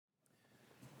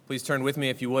Please turn with me,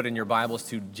 if you would, in your Bibles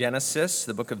to Genesis,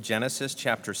 the book of Genesis,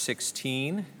 chapter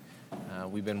 16.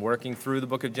 We've been working through the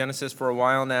book of Genesis for a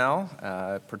while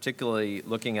now, particularly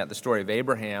looking at the story of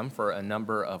Abraham for a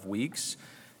number of weeks,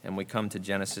 and we come to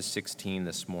Genesis 16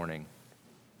 this morning.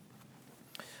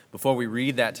 Before we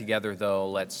read that together, though,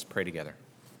 let's pray together.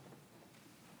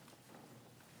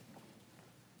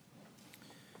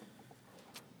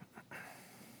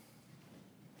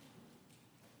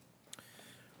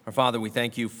 Our Father, we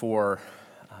thank you for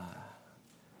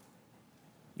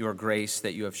your grace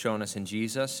that you have shown us in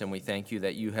Jesus, and we thank you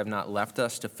that you have not left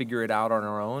us to figure it out on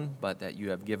our own, but that you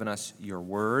have given us your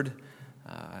word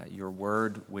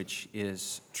which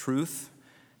is truth,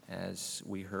 as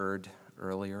we heard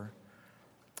earlier.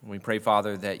 We pray,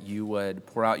 Father, that you would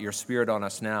pour out your Spirit on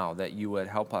us now, that you would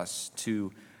help us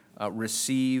to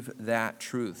receive that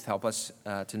truth. Help us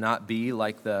to not be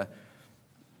like the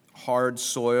hard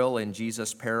soil in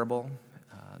Jesus' parable,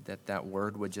 that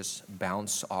word would just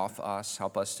bounce off us.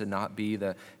 Help us to not be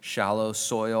the shallow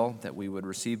soil, that we would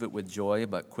receive it with joy,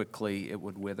 but quickly it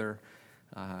would wither.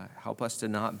 Help us to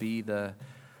not be the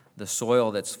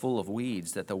soil that's full of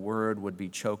weeds, that the word would be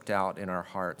choked out in our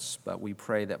hearts. But we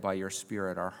pray that by your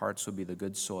Spirit, our hearts would be the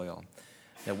good soil,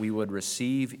 that we would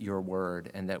receive your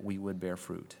word, and that we would bear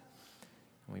fruit.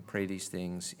 And we pray these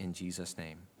things in Jesus'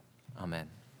 name. Amen.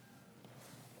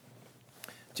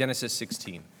 Genesis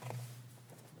 16.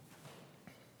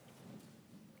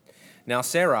 Now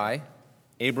Sarai,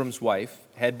 Abram's wife,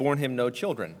 had borne him no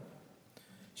children.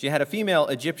 She had a female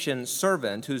Egyptian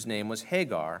servant whose name was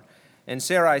Hagar. And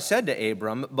Sarai said to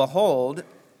Abram, "Behold,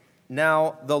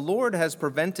 now the Lord has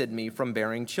prevented me from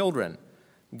bearing children.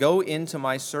 Go in to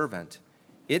my servant.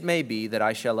 It may be that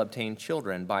I shall obtain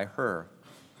children by her."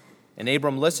 And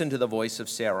Abram listened to the voice of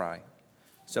Sarai.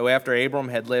 So after Abram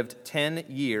had lived 10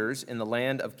 years in the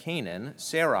land of Canaan,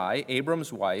 Sarai,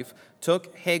 Abram's wife,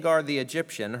 took Hagar the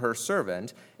Egyptian, her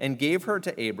servant, and gave her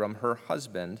to Abram, her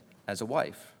husband, as a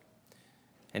wife.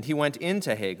 And he went in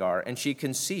to Hagar, and she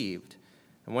conceived.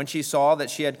 And when she saw that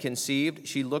she had conceived,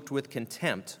 she looked with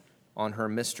contempt on her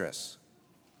mistress.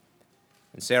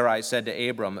 And Sarai said to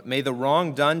Abram, "May the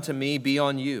wrong done to me be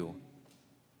on you.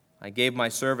 I gave my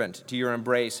servant to your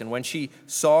embrace, and when she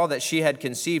saw that she had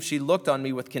conceived, she looked on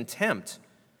me with contempt.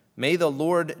 May the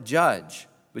Lord judge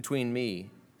between me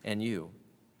and you."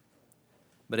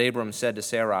 But Abram said to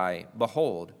Sarai,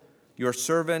 "Behold, your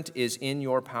servant is in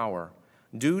your power.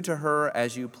 Do to her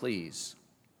as you please."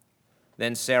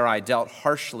 Then Sarai dealt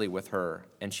harshly with her,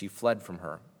 and she fled from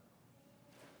her.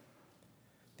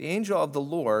 The angel of the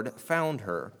Lord found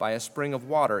her by a spring of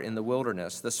water in the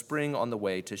wilderness, the spring on the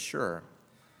way to Shur.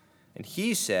 And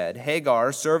he said,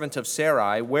 "Hagar, servant of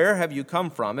Sarai, where have you come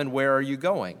from, and where are you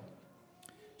going?"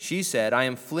 She said, "I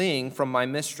am fleeing from my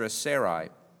mistress Sarai."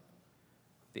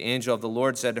 The angel of the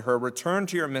Lord said to her, "Return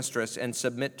to your mistress and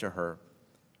submit to her."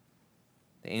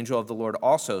 The angel of the Lord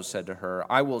also said to her,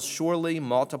 "I will surely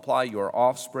multiply your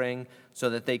offspring so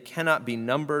that they cannot be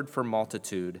numbered for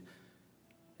multitude."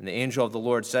 And the angel of the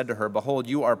Lord said to her, "Behold,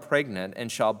 you are pregnant and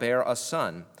shall bear a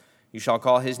son. You shall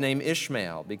call his name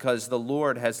Ishmael, because the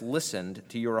Lord has listened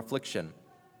to your affliction.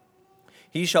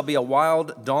 He shall be a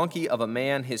wild donkey of a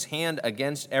man, his hand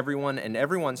against everyone, and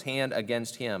everyone's hand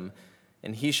against him,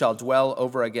 and he shall dwell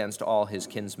over against all his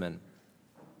kinsmen."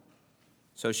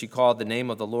 So she called the name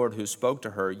of the Lord who spoke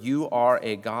to her, "You are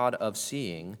a God of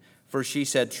seeing." For she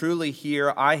said, "Truly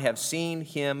here I have seen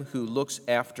him who looks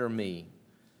after me."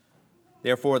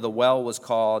 Therefore the well was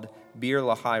called Beer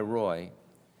Lahai Roi.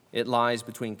 It lies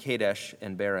between Kadesh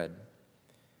and Bered.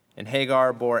 And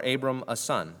Hagar bore Abram a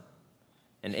son.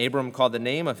 And Abram called the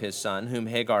name of his son, whom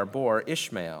Hagar bore,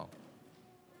 Ishmael.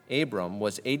 Abram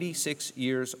was 86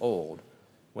 years old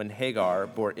when Hagar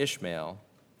bore Ishmael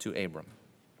to Abram.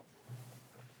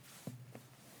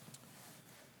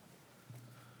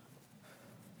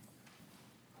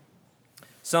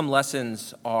 Some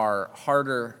lessons are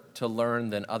harder to learn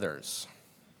than others.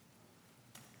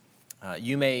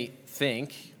 You may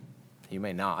think, you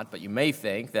may not, but you may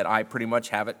think that I pretty much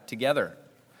have it together.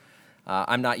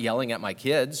 I'm not yelling at my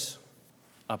kids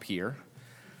up here.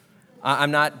 I'm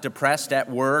not depressed at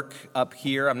work up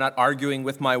here. I'm not arguing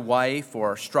with my wife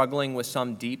or struggling with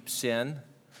some deep sin.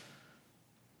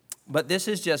 But this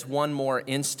is just one more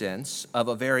instance of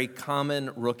a very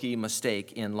common rookie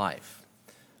mistake in life.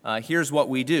 Here's what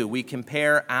we do. We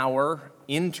compare our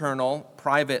internal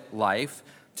private life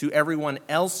to everyone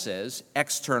else's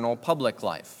external public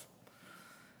life.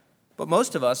 But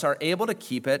most of us are able to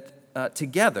keep it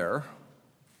together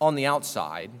on the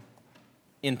outside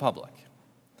in public.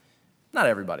 Not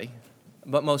everybody,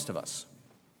 but most of us.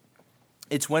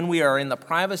 It's when we are in the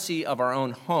privacy of our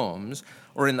own homes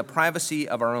or in the privacy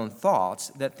of our own thoughts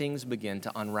that things begin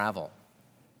to unravel.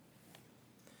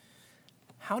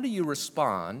 How do you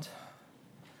respond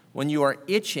when you are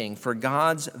itching for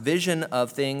God's vision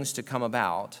of things to come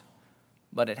about,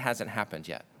 but it hasn't happened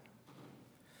yet?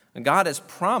 And God has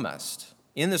promised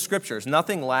in the Scriptures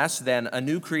nothing less than a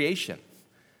new creation,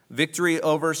 victory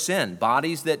over sin,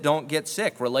 bodies that don't get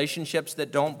sick, relationships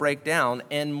that don't break down,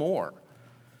 and more.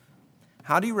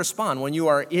 How do you respond when you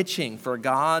are itching for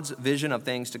God's vision of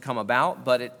things to come about,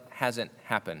 but it hasn't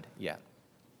happened yet?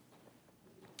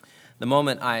 The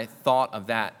moment I thought of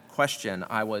that question,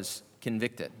 I was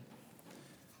convicted.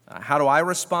 How do I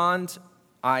respond?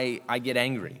 I get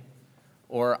angry,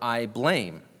 or I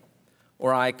blame,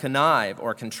 or I connive,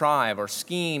 or contrive, or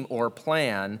scheme, or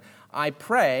plan. I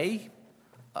pray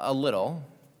a little.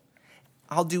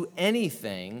 I'll do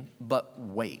anything but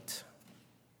wait.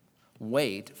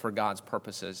 Wait for God's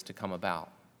purposes to come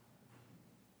about.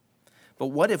 But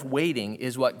what if waiting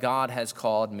is what God has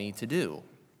called me to do?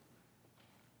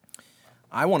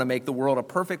 I want to make the world a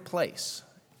perfect place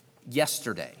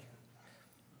yesterday,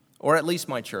 or at least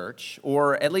my church,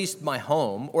 or at least my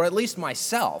home, or at least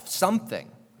myself,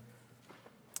 something.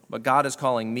 But God is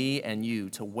calling me and you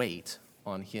to wait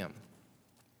on Him.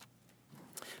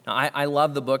 Now, I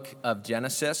love the book of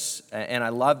Genesis, and I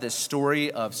love this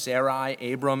story of Sarai,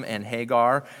 Abram, and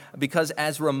Hagar, because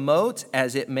as remote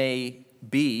as it may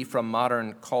be from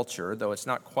modern culture, though it's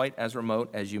not quite as remote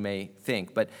as you may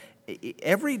think, but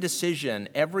every decision,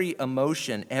 every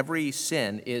emotion, every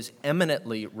sin is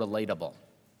eminently relatable.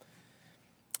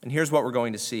 And here's what we're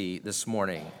going to see this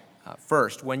morning.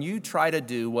 First, when you try to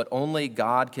do what only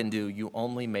God can do, you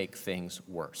only make things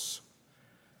worse.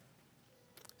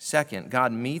 Second,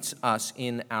 God meets us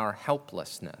in our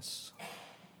helplessness.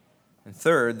 And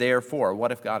third, therefore,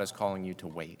 what if God is calling you to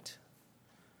wait?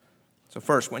 So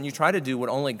first, when you try to do what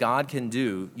only God can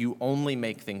do, you only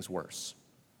make things worse.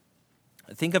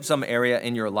 Think of some area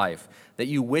in your life that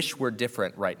you wish were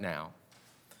different right now.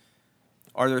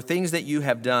 Are there things that you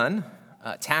have done,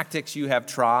 tactics you have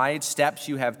tried, steps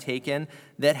you have taken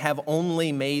that have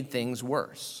only made things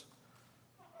worse?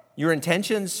 Your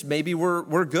intentions maybe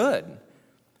were good,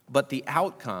 but the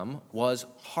outcome was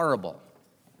horrible.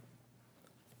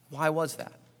 Why was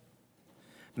that?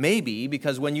 Maybe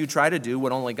because when you try to do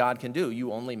what only God can do,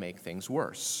 you only make things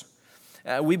worse.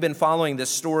 We've been following this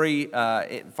story,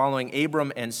 following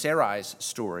Abram and Sarai's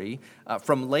story,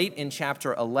 from late in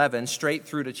chapter 11 straight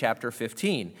through to chapter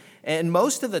 15. And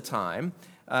most of the time,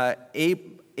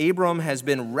 Abram has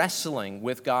been wrestling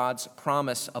with God's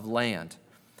promise of land.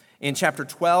 In chapter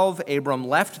 12, Abram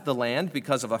left the land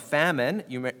because of a famine,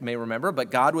 you may remember, but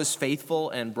God was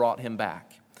faithful and brought him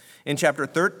back. In chapter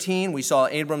 13, we saw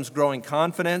Abram's growing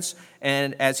confidence,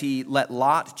 and as he let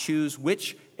Lot choose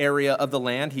which area of the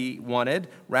land he wanted,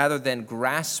 rather than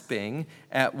grasping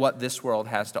at what this world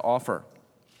has to offer.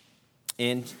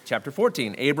 In chapter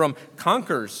 14, Abram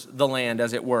conquers the land,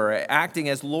 as it were, acting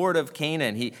as Lord of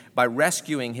Canaan by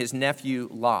rescuing his nephew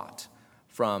Lot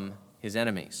from his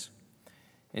enemies.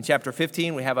 In chapter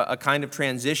 15, we have a kind of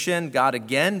transition. God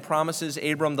again promises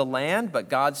Abram the land, but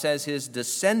God says his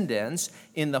descendants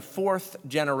in the fourth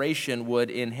generation would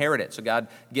inherit it. So God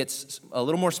gets a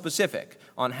little more specific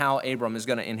on how Abram is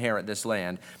going to inherit this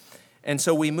land. And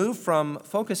so we move from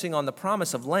focusing on the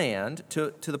promise of land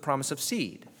to the promise of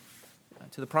seed,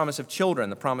 to the promise of children,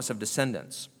 the promise of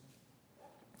descendants.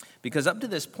 Because up to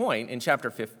this point in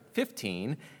chapter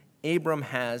 15, Abram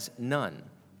has none.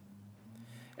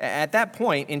 At that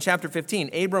point, in chapter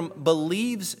 15, Abram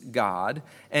believes God,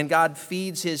 and God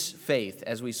feeds his faith,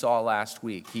 as we saw last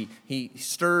week. He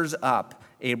stirs up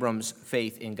Abram's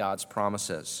faith in God's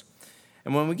promises.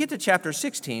 And when we get to chapter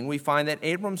 16, we find that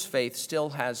Abram's faith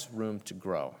still has room to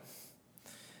grow.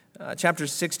 Chapter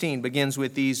 16 begins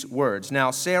with these words, "Now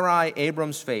Sarai,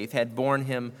 Abram's faith, had borne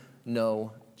him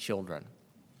no children."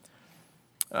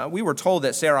 We were told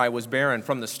that Sarai was barren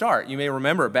from the start. You may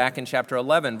remember back in chapter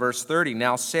 11, verse 30,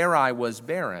 "Now Sarai was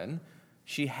barren,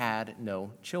 she had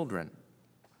no children."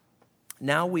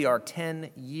 Now we are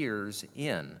 10 years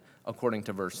in, according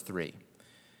to verse 3,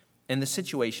 and the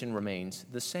situation remains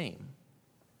the same.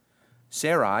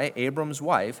 Sarai, Abram's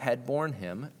wife, had borne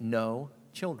him no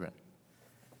children.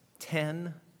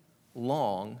 10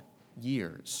 long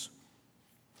years.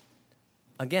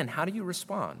 Again, how do you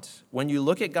respond when you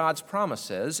look at God's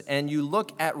promises and you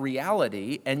look at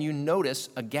reality and you notice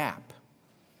a gap?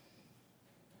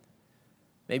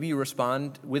 Maybe you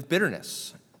respond with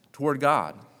bitterness toward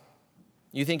God.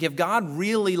 You think, if God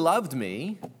really loved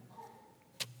me,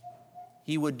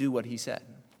 he would do what he said.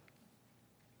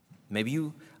 Maybe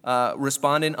you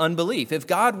respond in unbelief. If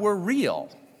God were real,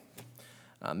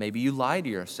 maybe you lie to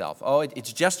yourself. Oh,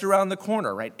 it's just around the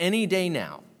corner, right? Any day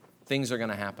now, things are going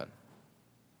to happen.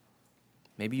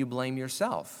 Maybe you blame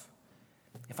yourself.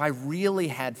 If I really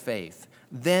had faith,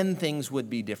 then things would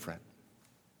be different.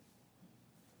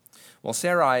 Well,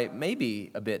 Sarai may be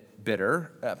a bit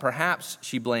bitter. Perhaps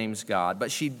she blames God,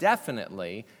 but she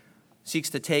definitely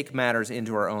seeks to take matters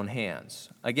into her own hands.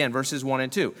 Again, verses 1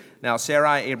 and 2. Now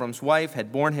Sarai, Abram's wife,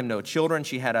 had borne him no children.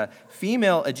 She had a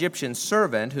female Egyptian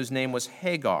servant whose name was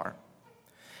Hagar.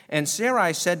 And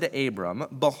Sarai said to Abram,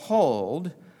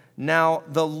 "Behold, now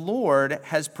the Lord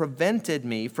has prevented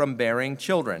me from bearing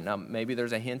children." Now maybe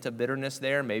there's a hint of bitterness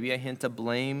there, maybe a hint of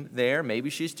blame there, maybe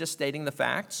she's just stating the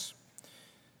facts.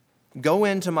 "Go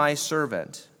in to my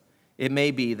servant. It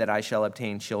may be that I shall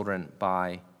obtain children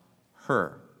by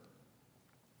her."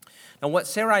 Now, what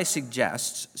Sarai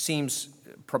suggests seems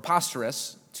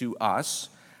preposterous to us,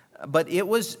 but it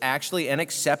was actually an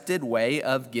accepted way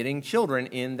of getting children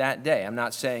in that day. I'm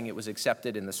not saying it was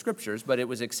accepted in the scriptures, but it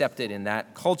was accepted in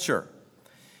that culture.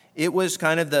 It was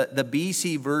kind of the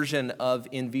BC version of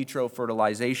in vitro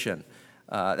fertilization.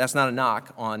 That's not a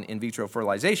knock on in vitro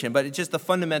fertilization, but it's just the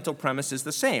fundamental premise is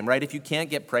the same, right? If you can't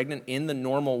get pregnant in the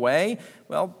normal way,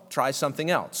 well, try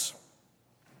something else.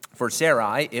 For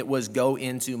Sarai, it was go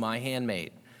into my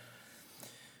handmaid.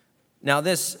 Now,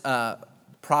 this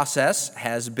process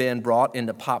has been brought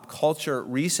into pop culture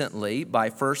recently by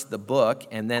first the book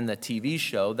and then the TV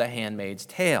show, The Handmaid's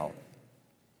Tale.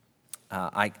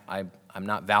 I'm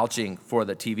not vouching for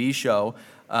the TV show,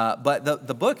 but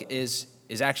the book is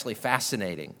actually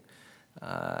fascinating.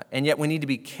 And yet we need to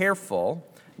be careful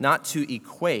not to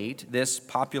equate this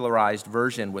popularized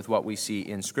version with what we see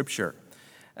in Scripture.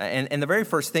 And the very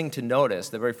first thing to notice,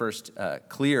 the very first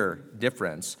clear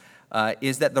difference,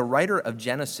 is that the writer of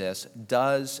Genesis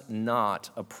does not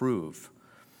approve.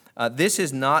 This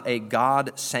is not a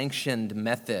God-sanctioned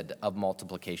method of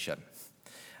multiplication.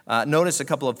 Notice a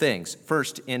couple of things.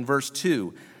 First, in verse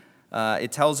 2,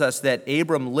 it tells us that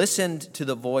Abram listened to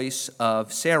the voice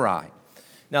of Sarai.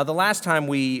 Now, the last time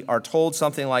we are told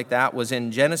something like that was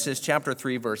in Genesis chapter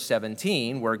 3, verse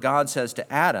 17, where God says to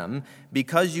Adam,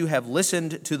 "Because you have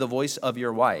listened to the voice of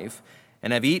your wife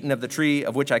and have eaten of the tree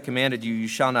of which I commanded you, you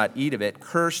shall not eat of it.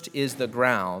 Cursed is the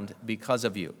ground because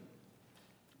of you."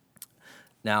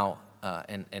 Now,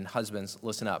 and husbands,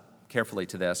 listen up carefully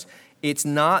to this. It's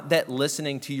not that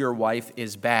listening to your wife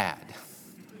is bad.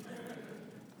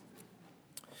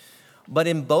 But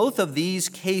in both of these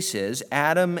cases,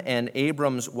 Adam and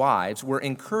Abram's wives were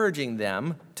encouraging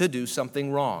them to do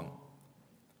something wrong.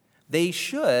 They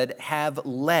should have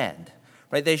led,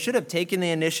 right? They should have taken the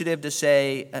initiative to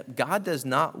say, God does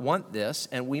not want this,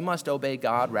 and we must obey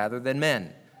God rather than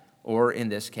men, or in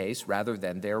this case, rather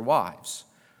than their wives.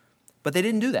 But they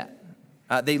didn't do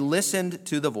that. They listened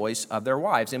to the voice of their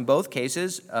wives. In both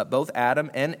cases, both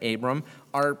Adam and Abram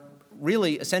are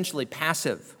really essentially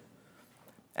passive.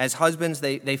 As husbands,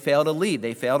 they fail to lead.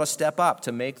 They fail to step up,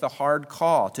 to make the hard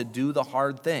call, to do the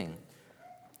hard thing.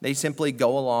 They simply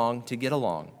go along to get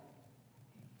along.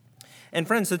 And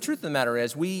friends, the truth of the matter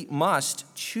is we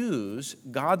must choose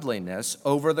godliness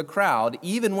over the crowd,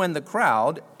 even when the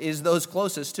crowd is those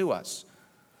closest to us.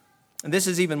 And this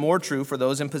is even more true for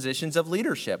those in positions of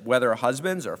leadership, whether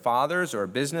husbands or fathers or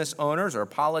business owners or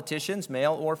politicians,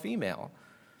 male or female.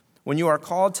 When you are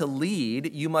called to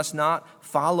lead, you must not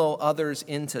follow others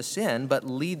into sin, but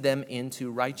lead them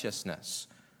into righteousness.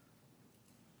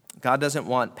 God doesn't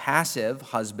want passive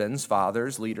husbands,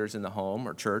 fathers, leaders in the home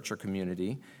or church or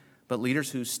community, but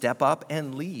leaders who step up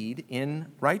and lead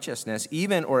in righteousness,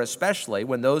 even or especially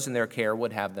when those in their care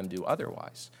would have them do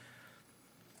otherwise.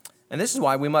 And this is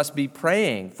why we must be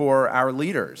praying for our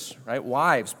leaders, right?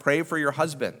 Wives, pray for your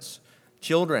husbands.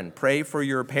 Children, pray for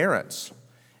your parents.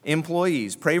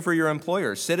 Employees, pray for your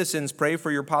employers. Citizens, pray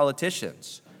for your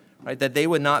politicians, right? That they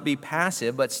would not be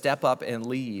passive, but step up and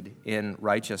lead in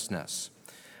righteousness.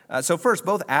 So first,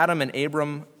 both Adam and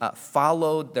Abram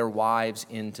followed their wives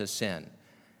into sin.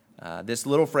 This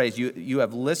little phrase, you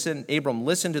have listened, Abram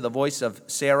listened to the voice of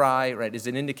Sarai, right, is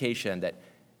an indication that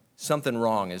something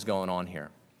wrong is going on here.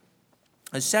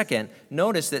 And second,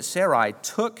 notice that Sarai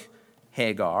took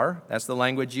Hagar, that's the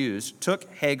language used, took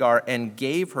Hagar and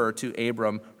gave her to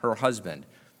Abram, her husband,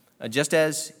 just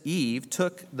as Eve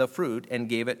took the fruit and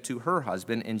gave it to her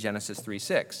husband in Genesis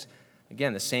 3:6.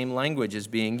 Again, the same language is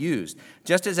being used.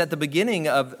 Just as at the beginning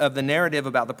of the narrative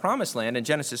about the promised land in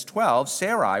Genesis 12,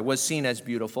 Sarai was seen as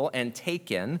beautiful and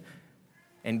taken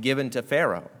and given to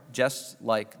Pharaoh, just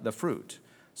like the fruit.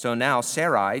 So now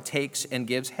Sarai takes and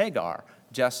gives Hagar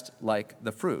just like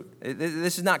the fruit.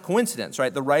 This is not coincidence,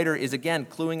 right? The writer is again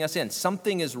cluing us in.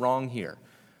 Something is wrong here.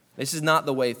 This is not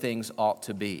the way things ought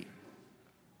to be.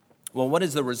 Well, what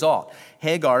is the result?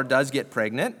 Hagar does get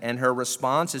pregnant, and her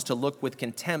response is to look with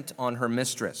contempt on her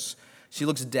mistress. She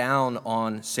looks down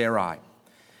on Sarai.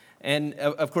 And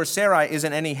of course, Sarai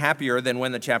isn't any happier than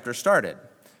when the chapter started.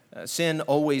 Sin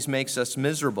always makes us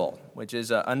miserable, which is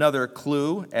another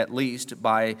clue, at least,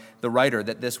 by the writer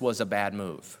that this was a bad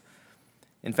move.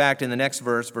 In fact, in the next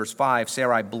verse, verse 5,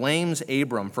 Sarai blames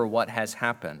Abram for what has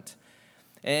happened.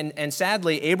 And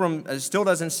sadly, Abram still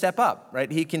doesn't step up,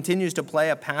 right? He continues to play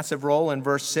a passive role in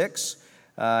verse 6.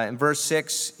 In verse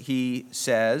 6, he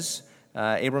says,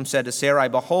 Abram said to Sarai,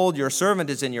 "Behold, your servant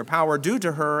is in your power. Do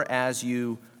to her as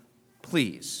you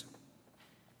please."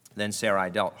 Then Sarai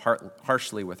dealt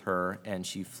harshly with her, and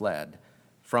she fled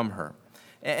from her.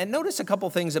 And notice a couple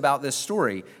things about this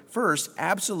story. First,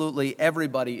 absolutely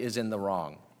everybody is in the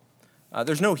wrong.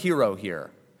 There's no hero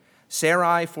here.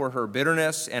 Sarai for her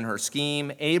bitterness and her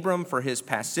scheme, Abram for his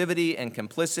passivity and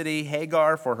complicity,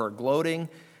 Hagar for her gloating,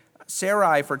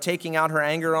 Sarai for taking out her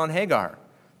anger on Hagar.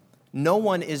 No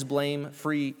one is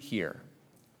blame-free here.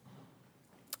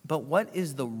 But what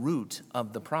is the root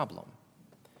of the problem?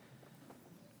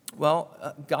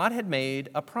 Well, God had made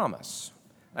a promise.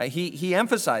 He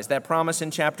emphasized that promise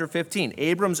in chapter 15.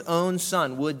 Abram's own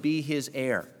son would be his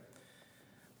heir.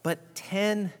 But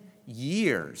 10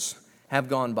 years have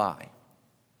gone by.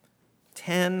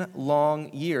 10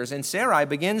 long years. And Sarai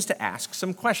begins to ask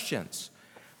some questions.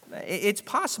 It's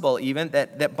possible even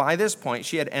that by this point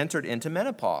she had entered into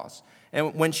menopause.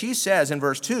 And when she says in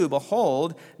verse 2,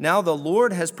 "Behold, now the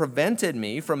Lord has prevented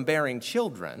me from bearing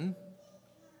children,"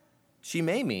 she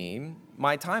may mean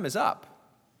my time is up.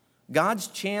 God's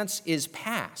chance is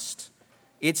past.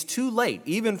 It's too late,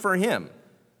 even for him.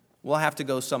 We'll have to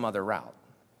go some other route.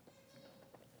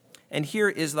 And here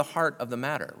is the heart of the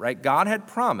matter, right? God had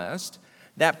promised.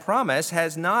 That promise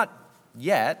has not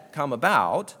yet come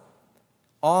about.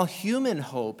 All human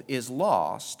hope is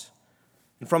lost.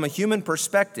 And from a human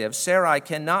perspective, Sarai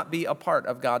cannot be a part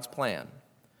of God's plan.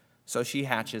 So she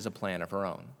hatches a plan of her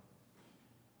own.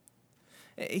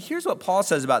 Here's what Paul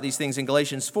says about these things in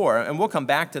Galatians 4, and we'll come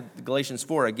back to Galatians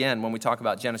 4 again when we talk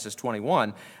about Genesis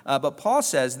 21. But Paul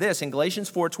says this in Galatians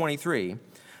 4:23,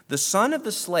 "The son of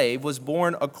the slave was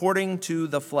born according to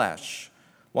the flesh,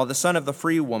 while the son of the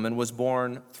free woman was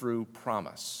born through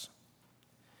promise."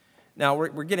 Now,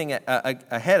 we're getting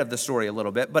ahead of the story a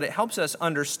little bit, but it helps us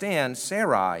understand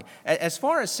Sarai. As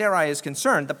far as Sarai is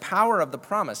concerned, the power of the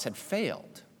promise had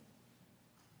failed.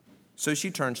 So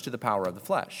she turns to the power of the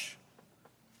flesh.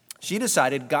 She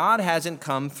decided, God hasn't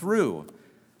come through.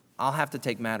 I'll have to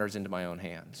take matters into my own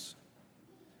hands.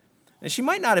 And she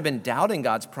might not have been doubting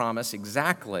God's promise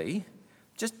exactly,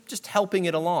 just helping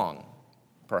it along,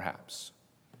 perhaps.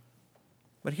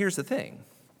 But here's the thing.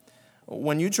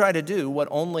 When you try to do what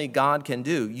only God can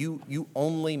do, you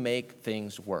only make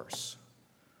things worse.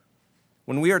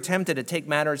 When we are tempted to take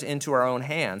matters into our own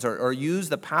hands or use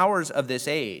the powers of this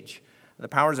age, the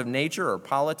powers of nature or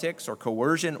politics or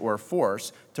coercion or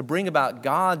force to bring about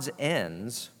God's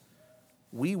ends,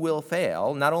 we will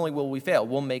fail. Not only will we fail,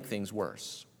 we'll make things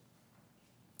worse.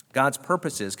 God's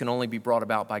purposes can only be brought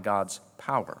about by God's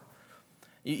power.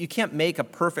 You can't make a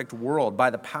perfect world by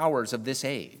the powers of this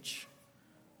age.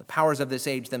 The powers of this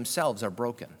age themselves are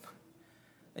broken.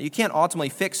 You can't ultimately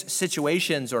fix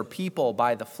situations or people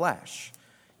by the flesh.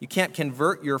 You can't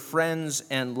convert your friends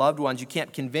and loved ones. You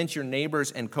can't convince your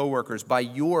neighbors and coworkers by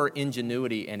your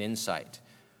ingenuity and insight.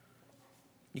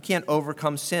 You can't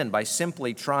overcome sin by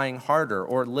simply trying harder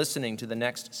or listening to the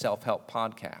next self-help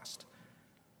podcast.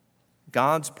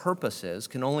 God's purposes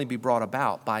can only be brought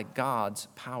about by God's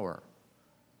power.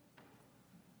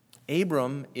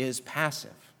 Abram is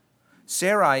passive.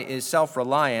 Sarai is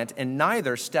self-reliant, and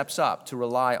neither steps up to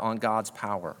rely on God's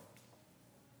power.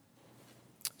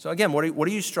 So again, what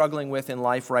are you struggling with in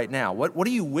life right now? What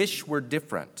do you wish were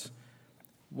different?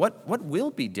 What will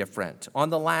be different on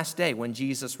the last day when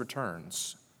Jesus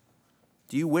returns?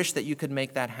 Do you wish that you could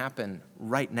make that happen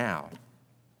right now?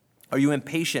 Are you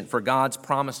impatient for God's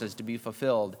promises to be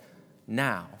fulfilled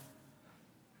now?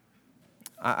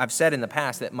 I've said in the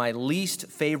past that my least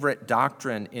favorite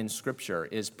doctrine in Scripture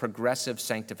is progressive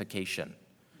sanctification.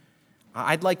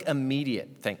 I'd like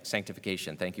immediate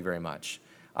sanctification, thank you very much.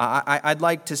 I'd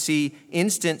like to see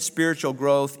instant spiritual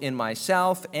growth in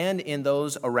myself and in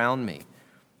those around me.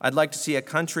 I'd like to see a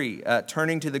country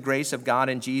turning to the grace of God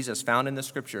and Jesus found in the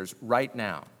Scriptures right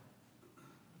now.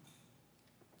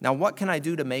 Now, what can I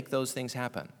do to make those things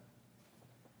happen?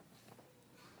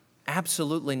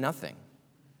 Absolutely nothing.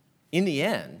 In the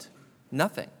end,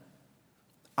 Nothing.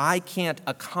 I can't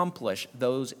accomplish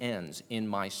those ends in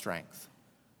my strength.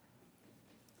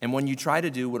 And when you try to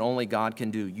do what only God can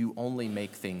do, you only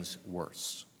make things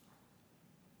worse.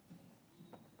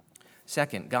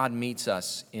 Second, God meets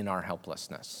us in our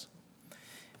helplessness.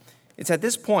 It's at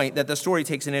this point that the story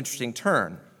takes an interesting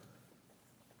turn.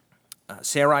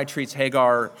 Sarai treats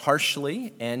Hagar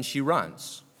harshly, and she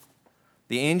runs.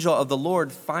 The angel of the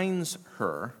Lord finds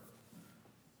her.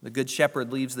 The good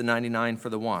shepherd leaves the 99 for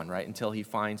the one, right, until he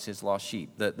finds his lost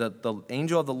sheep. The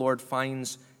angel of the Lord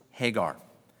finds Hagar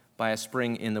by a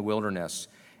spring in the wilderness.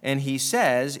 And he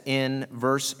says in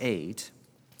verse 8,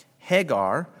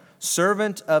 Hagar,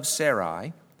 servant of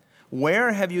Sarai,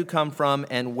 where have you come from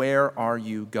and where are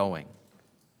you going?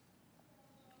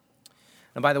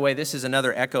 And by the way, this is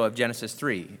another echo of Genesis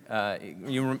 3.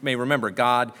 You may remember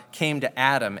God came to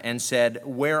Adam and said,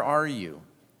 where are you?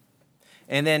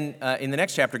 And then in the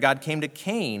next chapter, God came to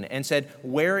Cain and said,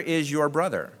 where is your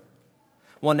brother?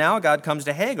 Well, now God comes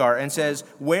to Hagar and says,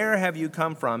 where have you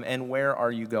come from and where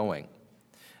are you going?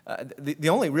 The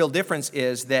only real difference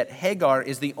is that Hagar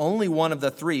is the only one of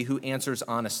the three who answers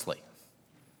honestly.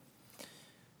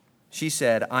 She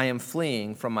said, I am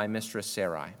fleeing from my mistress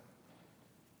Sarai.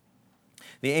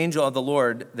 The angel of the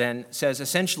Lord then says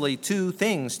essentially two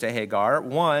things to Hagar.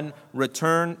 One,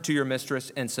 return to your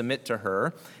mistress and submit to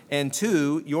her. And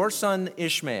two, your son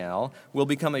Ishmael will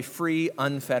become a free,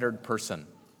 unfettered person.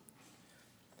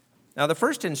 Now, the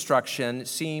first instruction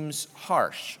seems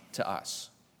harsh to us.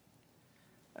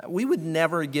 We would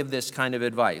never give this kind of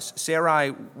advice.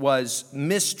 Sarai was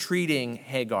mistreating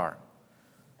Hagar.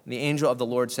 The angel of the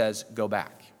Lord says, go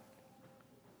back.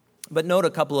 But note a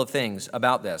couple of things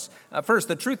about this. First,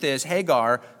 the truth is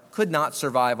Hagar could not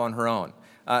survive on her own.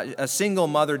 A single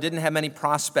mother didn't have many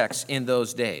prospects in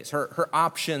those days. Her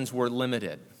options were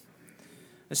limited.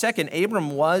 Second,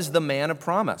 Abram was the man of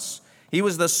promise. He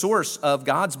was the source of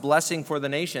God's blessing for the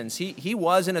nations. He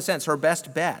was, in a sense, her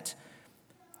best bet.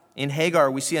 In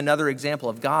Hagar, we see another example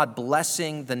of God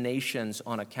blessing the nations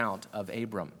on account of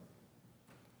Abram.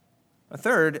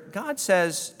 Third, God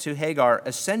says to Hagar,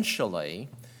 essentially,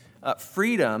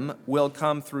 freedom will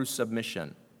come through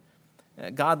submission.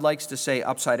 God likes to say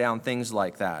upside down things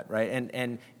like that, right?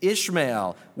 And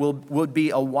Ishmael would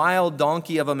be a wild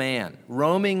donkey of a man,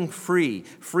 roaming free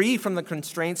from the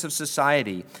constraints of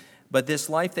society. But this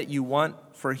life that you want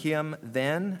for him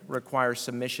then requires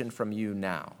submission from you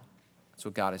now. That's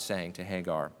what God is saying to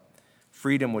Hagar.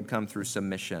 Freedom would come through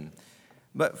submission.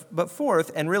 But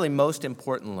fourth, and really most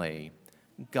importantly,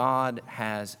 God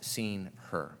has seen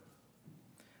her.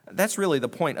 That's really the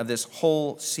point of this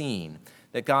whole scene,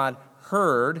 that God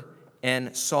heard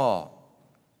and saw.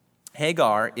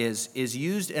 Hagar is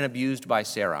used and abused by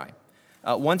Sarai.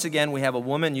 Once again, we have a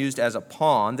woman used as a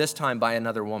pawn, this time by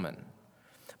another woman.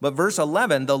 But verse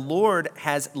 11, the Lord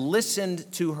has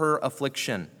listened to her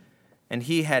affliction, and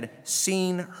he had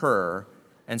seen her,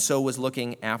 and so was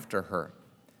looking after her.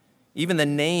 Even the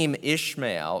name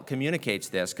Ishmael communicates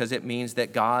this because it means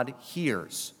that God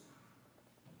hears.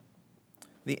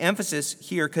 The emphasis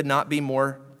here could not be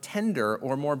more tender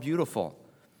or more beautiful.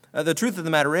 The truth of the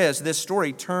matter is, this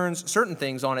story turns certain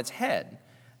things on its head.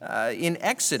 In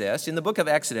the book of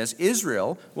Exodus,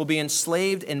 Israel will be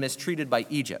enslaved and mistreated by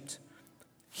Egypt.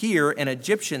 Here, an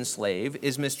Egyptian slave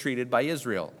is mistreated by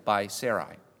Israel, by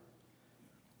Sarai.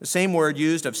 The same word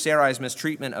used of Sarai's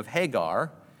mistreatment of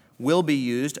Hagar will be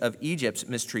used of Egypt's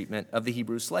mistreatment of the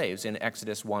Hebrew slaves in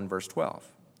Exodus 1, verse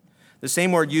 12. The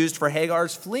same word used for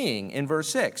Hagar's fleeing in verse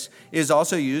 6 is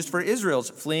also used for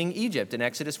Israel's fleeing Egypt in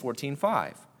Exodus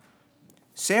 14:5.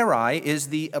 Sarai is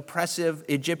the oppressive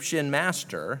Egyptian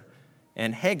master,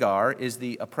 and Hagar is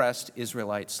the oppressed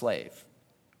Israelite slave.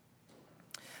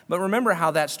 But remember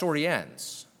how that story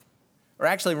ends. Or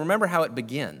actually, remember how it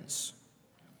begins.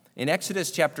 In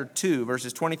Exodus chapter 2,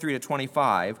 verses 23 to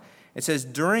 25, it says,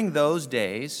 during those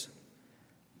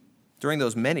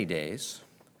many days,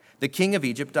 the king of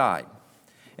Egypt died,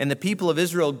 and the people of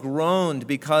Israel groaned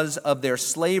because of their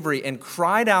slavery and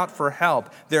cried out for help.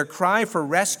 Their cry for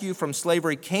rescue from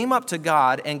slavery came up to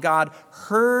God, and God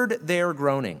heard their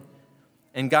groaning.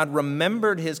 And God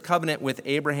remembered his covenant with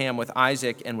Abraham, with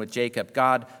Isaac, and with Jacob.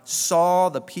 God saw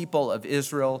the people of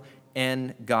Israel,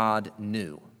 and God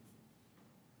knew.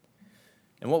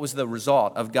 And what was the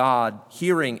result of God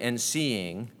hearing and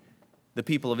seeing the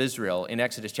people of Israel in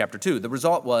Exodus chapter 2? The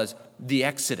result was the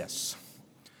Exodus.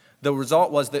 The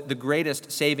result was the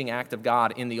greatest saving act of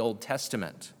God in the Old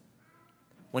Testament.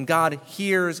 When God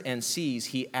hears and sees,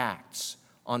 he acts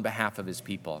on behalf of his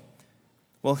people.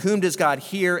 Well, whom does God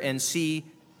hear and see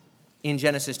in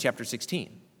Genesis chapter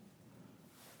 16?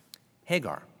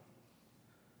 Hagar.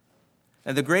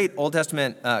 And the great Old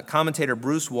Testament commentator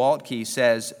Bruce Waltke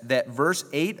says that verse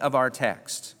 8 of our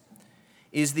text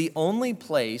is the only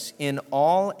place in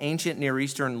all ancient Near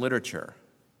Eastern literature,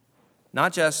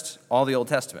 not just all the Old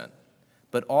Testament,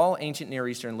 but all ancient Near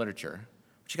Eastern literature.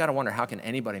 But you got to wonder, how can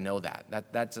anybody know that?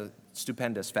 That's a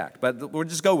stupendous fact. But we'll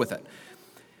just go with it.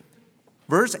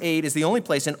 Verse 8 is the only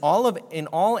place in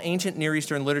all ancient Near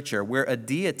Eastern literature where a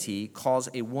deity calls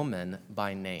a woman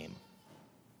by name.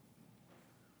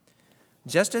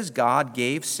 Just as God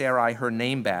gave Sarai her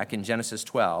name back in Genesis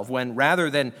 12, when rather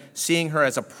than seeing her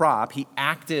as a prop, he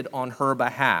acted on her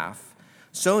behalf,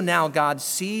 so now God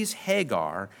sees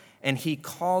Hagar and he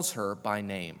calls her by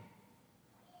name.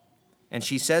 And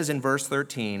she says in verse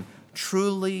 13,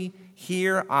 "Truly,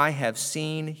 here I have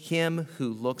seen him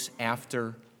who looks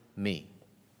after me."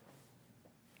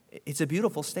 It's a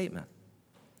beautiful statement.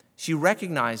 She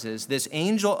recognizes this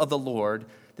angel of the Lord.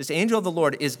 This angel of the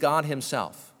Lord is God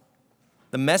himself.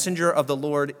 The messenger of the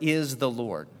Lord is the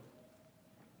Lord.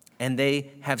 And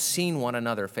they have seen one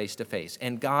another face to face.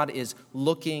 And God is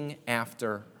looking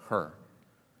after her.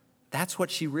 That's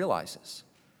what she realizes.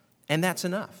 And that's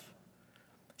enough.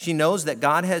 She knows that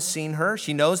God has seen her.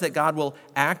 She knows that God will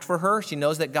act for her. She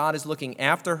knows that God is looking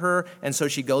after her. And so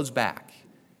she goes back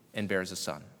and bears a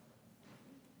son.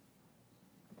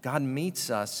 God meets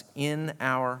us in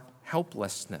our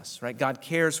helplessness, right? God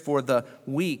cares for the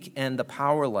weak and the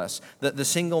powerless, the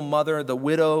single mother, the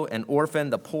widow and orphan,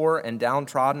 the poor and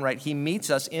downtrodden, right? He meets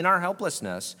us in our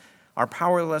helplessness, our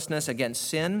powerlessness against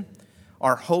sin,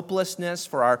 our hopelessness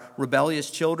for our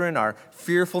rebellious children, our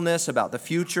fearfulness about the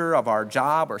future of our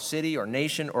job or city or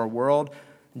nation or world.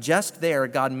 Just there,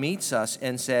 God meets us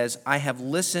and says, "I have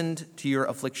listened to your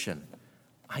affliction.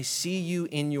 I see you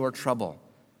in your trouble,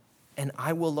 and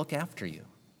I will look after you."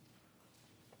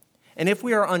 And if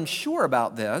we are unsure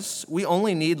about this, we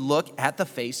only need look at the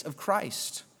face of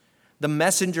Christ, the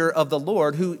messenger of the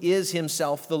Lord, who is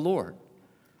himself the Lord.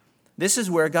 This is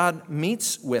where God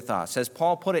meets with us, as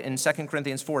Paul put it in 2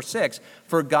 Corinthians 4:6.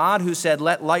 "For God, who said,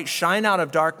 'Let light shine out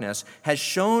of darkness,' has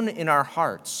shone in our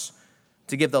hearts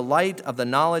to give the light of the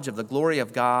knowledge of the glory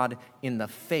of God in the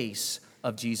face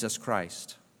of Jesus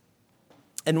Christ."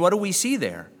 And what do we see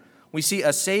there? We see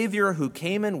a Savior who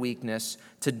came in weakness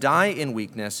to die in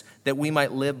weakness that we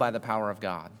might live by the power of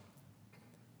God.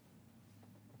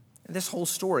 And this whole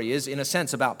story is, in a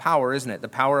sense, about power, isn't it? The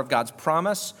power of God's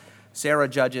promise. Sarah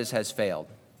judges has failed,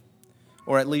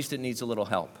 or at least it needs a little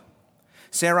help.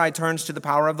 Sarai turns to the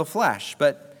power of the flesh,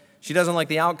 but she doesn't like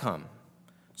the outcome.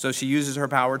 So she uses her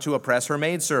power to oppress her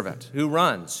maidservant, who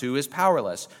runs, who is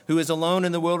powerless, who is alone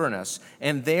in the wilderness.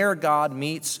 And there God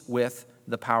meets with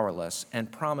the powerless and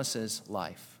promises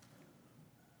life.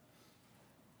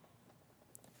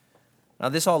 Now,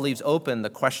 this all leaves open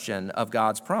the question of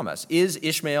God's promise. Is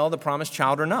Ishmael the promised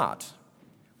child or not?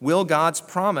 Will God's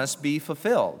promise be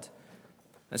fulfilled?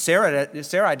 Now,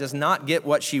 Sarai does not get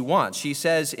what she wants. She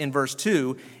says in verse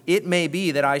 2, "It may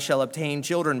be that I shall obtain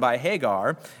children by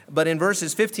Hagar." But in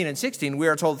verses 15 and 16, we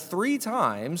are told 3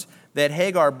 times that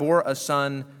Hagar bore a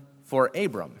son for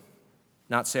Abram,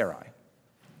 not Sarai.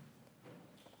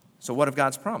 So what of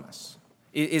God's promise?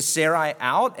 Is Sarai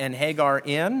out and Hagar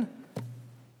in?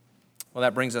 Well,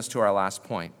 that brings us to our last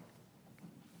point.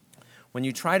 When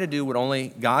you try to do what only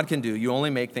God can do, you only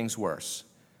make things worse.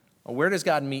 Well, where does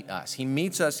God meet us? He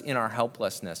meets us in our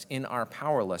helplessness, in our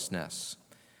powerlessness.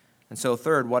 And so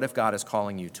third, what if God is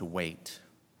calling you to wait?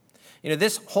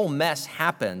 This whole mess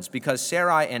happens because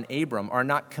Sarai and Abram are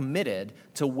not committed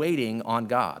to waiting on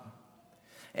God.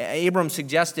 Abram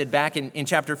suggested back in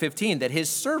chapter 15 that his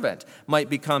servant might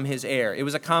become his heir. It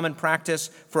was a common practice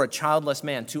for a childless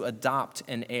man to adopt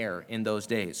an heir in those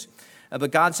days. But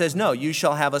God says, "No, you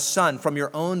shall have a son from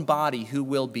your own body who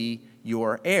will be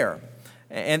your heir."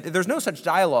 And there's no such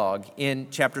dialogue in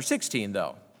chapter 16,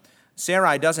 though.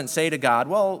 Sarai doesn't say to God,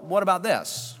 "Well, what about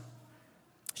this?"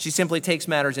 She simply takes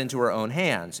matters into her own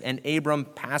hands, and Abram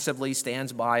passively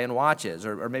stands by and watches,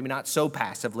 or maybe not so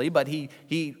passively, but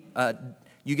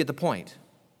you get the point.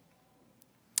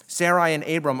 Sarai and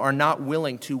Abram are not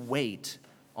willing to wait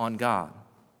on God.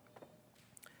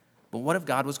 But what if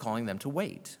God was calling them to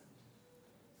wait?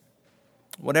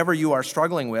 Whatever you are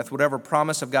struggling with, whatever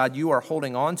promise of God you are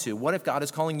holding on to, what if God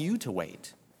is calling you to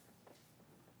wait?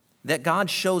 That God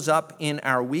shows up in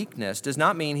our weakness does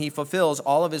not mean he fulfills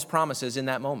all of his promises in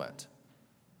that moment.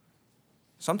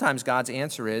 Sometimes God's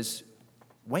answer is,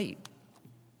 wait.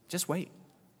 Just wait.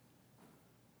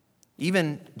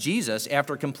 Even Jesus,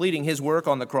 after completing his work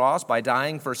on the cross by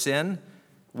dying for sin,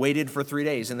 waited for 3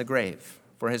 days in the grave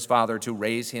for his Father to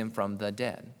raise him from the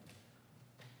dead.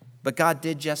 But God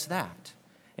did just that.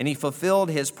 And he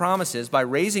fulfilled his promises by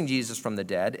raising Jesus from the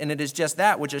dead, and it is just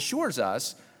that which assures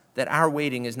us that our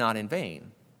waiting is not in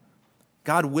vain.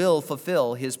 God will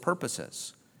fulfill his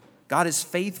purposes. God is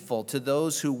faithful to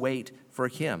those who wait for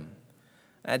him.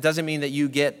 It doesn't mean that you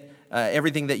get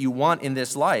everything that you want in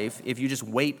this life if you just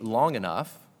wait long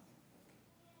enough.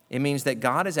 It means that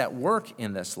God is at work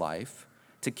in this life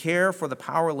to care for the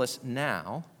powerless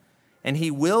now, and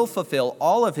he will fulfill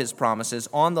all of his promises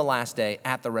on the last day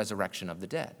at the resurrection of the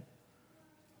dead.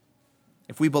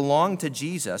 If we belong to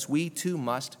Jesus, we too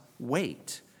must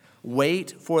wait.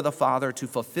 Wait for the Father to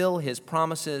fulfill his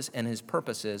promises and his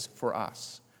purposes for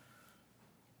us.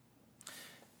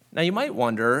 Now you might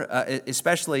wonder,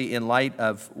 especially in light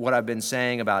of what I've been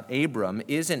saying about Abram,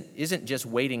 isn't just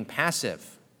waiting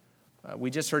passive?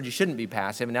 We just heard you shouldn't be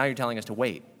passive, and now you're telling us to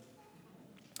wait.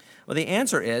 Well, the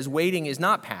answer is waiting is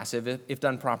not passive if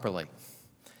done properly.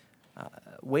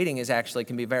 Waiting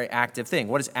can be a very active thing.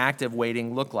 What does active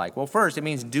waiting look like? Well, first, it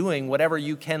means doing whatever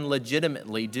you can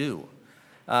legitimately do.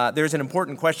 There's an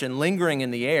important question lingering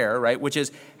in the air, right, which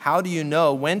is how do you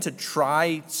know when to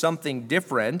try something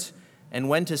different and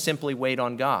when to simply wait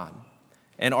on God?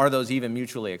 And are those even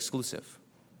mutually exclusive?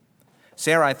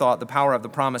 Sarai thought the power of the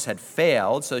promise had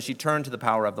failed, so she turned to the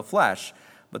power of the flesh.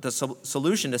 But the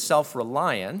solution to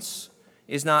self-reliance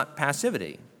is not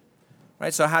passivity,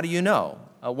 right? So how do you know?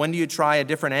 When do you try a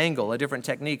different angle, a different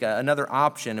technique, another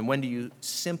option, and when do you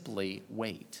simply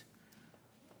wait?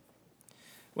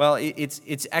 Well,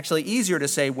 it's actually easier to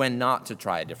say when not to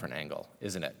try a different angle,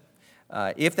 isn't it?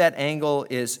 If that angle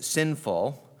is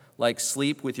sinful, like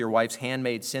sleep with your wife's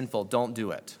handmaid sinful, don't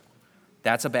do it.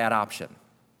 That's a bad option.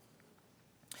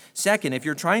 Second, if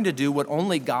you're trying to do what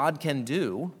only God can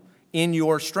do in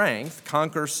your strength,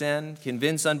 conquer sin,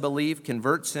 convince unbelief,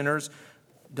 convert sinners,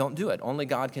 don't do it. Only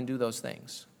God can do those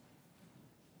things.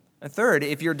 And third,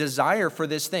 if your desire for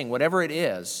this thing, whatever it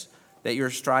is that you're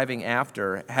striving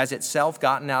after, has itself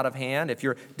gotten out of hand, if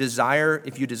you desire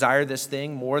this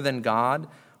thing more than God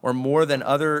or more than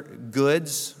other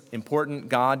goods, important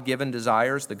God-given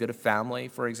desires, the good of family,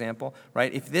 for example,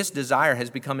 right? If this desire has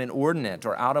become inordinate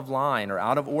or out of line or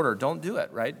out of order, don't do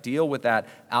it, right? Deal with that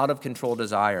out-of-control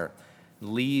desire.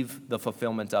 Leave the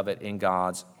fulfillment of it in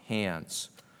God's hands.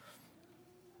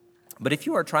 But if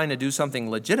you are trying to do something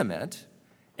legitimate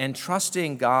and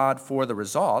trusting God for the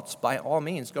results, by all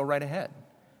means, go right ahead.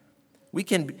 We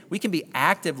can be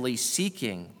actively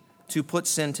seeking to put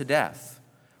sin to death.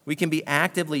 We can be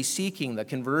actively seeking the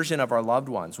conversion of our loved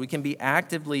ones. We can be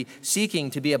actively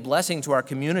seeking to be a blessing to our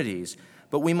communities,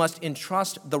 but we must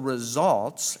entrust the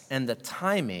results and the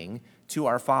timing to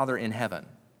our Father in heaven.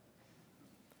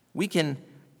 We can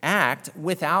act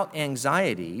without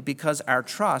anxiety because our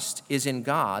trust is in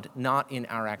God, not in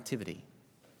our activity.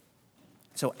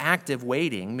 So active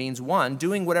waiting means, one,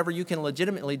 doing whatever you can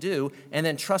legitimately do and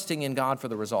then trusting in God for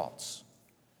the results.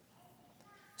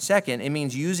 Second, it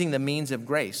means using the means of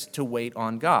grace to wait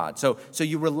on God. So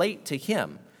you relate to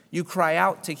him. You cry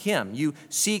out to him. You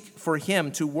seek for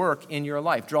him to work in your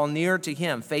life. Draw near to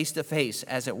him, face to face,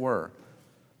 as it were.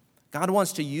 God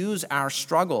wants to use our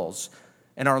struggles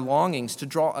and our longings to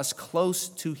draw us close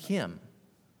to him.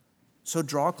 So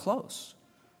draw close,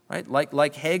 right?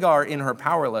 Like Hagar in her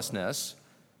powerlessness,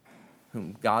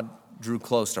 whom God drew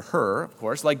close to her, of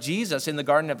course, like Jesus in the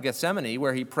Garden of Gethsemane,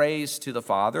 where he prays to the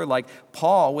Father, like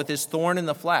Paul with his thorn in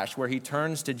the flesh, where he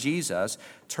turns to Jesus.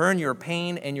 Turn your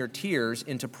pain and your tears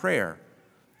into prayer.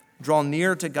 Draw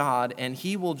near to God, and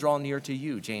he will draw near to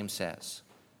you, James says.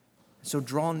 So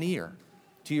draw near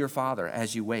to your Father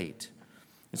as you wait.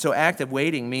 And so active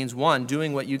waiting means, one,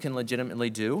 doing what you can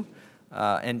legitimately do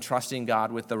and trusting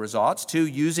God with the results. Two,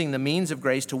 using the means of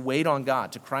grace to wait on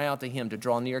God, to cry out to him, to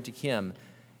draw near to him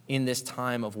in this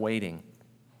time of waiting.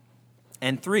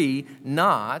 And three,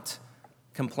 not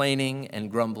complaining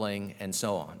and grumbling and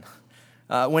so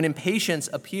on. When impatience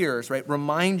appears, right,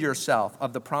 remind yourself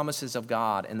of the promises of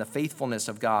God and the faithfulness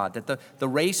of God, that the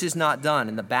race is not done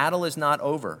and the battle is not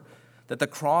over, that the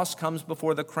cross comes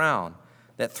before the crown,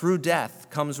 that through death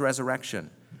comes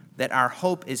resurrection, that our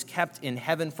hope is kept in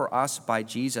heaven for us by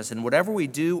Jesus. And whatever we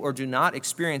do or do not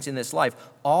experience in this life,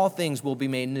 all things will be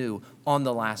made new on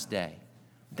the last day.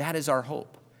 That is our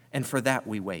hope, and for that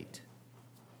we wait.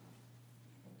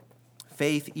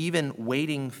 Faith, even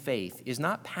waiting faith, is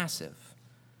not passive.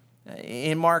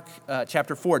 In Mark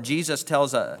chapter 4, Jesus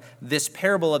tells this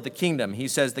parable of the kingdom. He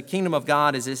says, the kingdom of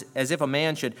God is as if a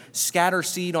man should scatter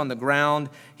seed on the ground.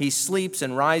 He sleeps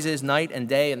and rises night and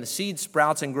day, and the seed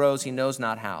sprouts and grows, he knows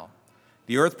not how.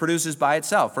 The earth produces by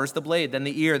itself, first the blade, then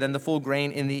the ear, then the full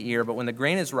grain in the ear. But when the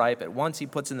grain is ripe, at once he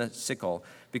puts in the sickle,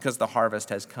 because the harvest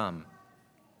has come.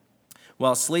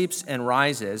 Well, sleeps and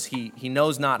rises, he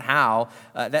knows not how.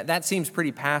 That seems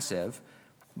pretty passive.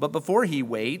 But before he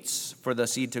waits for the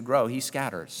seed to grow, he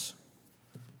scatters.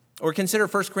 Or consider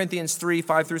 1 Corinthians 3,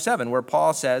 5 through 7, where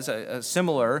Paul says,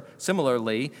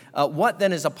 similarly, what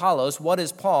then is Apollos? What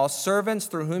is Paul? Servants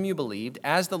through whom you believed,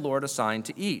 as the Lord assigned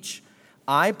to each.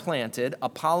 I planted,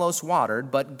 Apollos watered,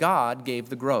 but God gave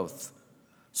the growth.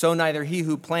 So neither he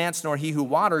who plants nor he who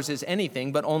waters is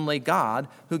anything, but only God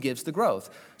who gives the growth.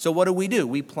 So what do?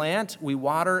 We plant, we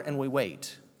water, and we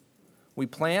wait. We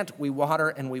plant, we water,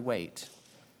 and we wait.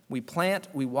 We plant,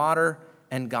 we water,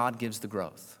 and God gives the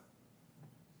growth.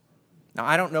 Now,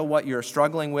 I don't know what you're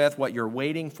struggling with, what you're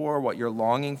waiting for, what you're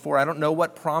longing for. I don't know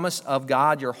what promise of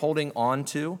God you're holding on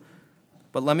to.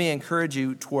 But let me encourage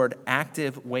you toward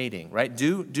active waiting, right?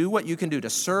 Do what you can do to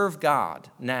serve God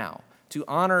now, to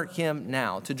honor him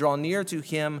now, to draw near to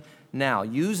him now.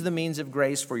 Use the means of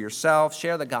grace for yourself.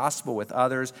 Share the gospel with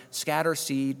others. Scatter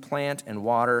seed, plant, and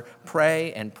water.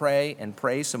 Pray and pray and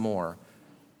pray some more.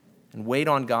 And wait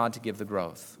on God to give the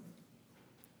growth.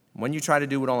 When you try to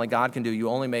do what only God can do, you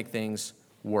only make things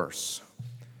worse.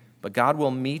 But God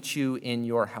will meet you in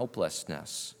your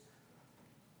helplessness.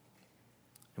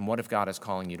 And what if God is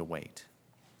calling you to wait?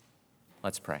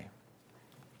 Let's pray.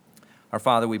 Our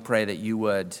Father, we pray that you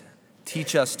would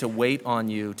teach us to wait on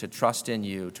you, to trust in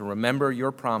you, to remember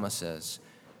your promises,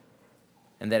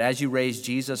 and that as you raise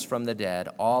Jesus from the dead,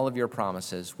 all of your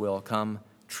promises will come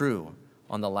true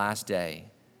on the last day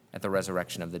at the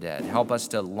resurrection of the dead. Help us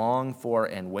to long for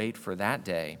and wait for that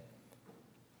day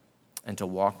and to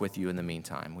walk with you in the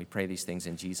meantime. We pray these things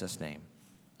in Jesus' name.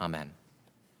 Amen.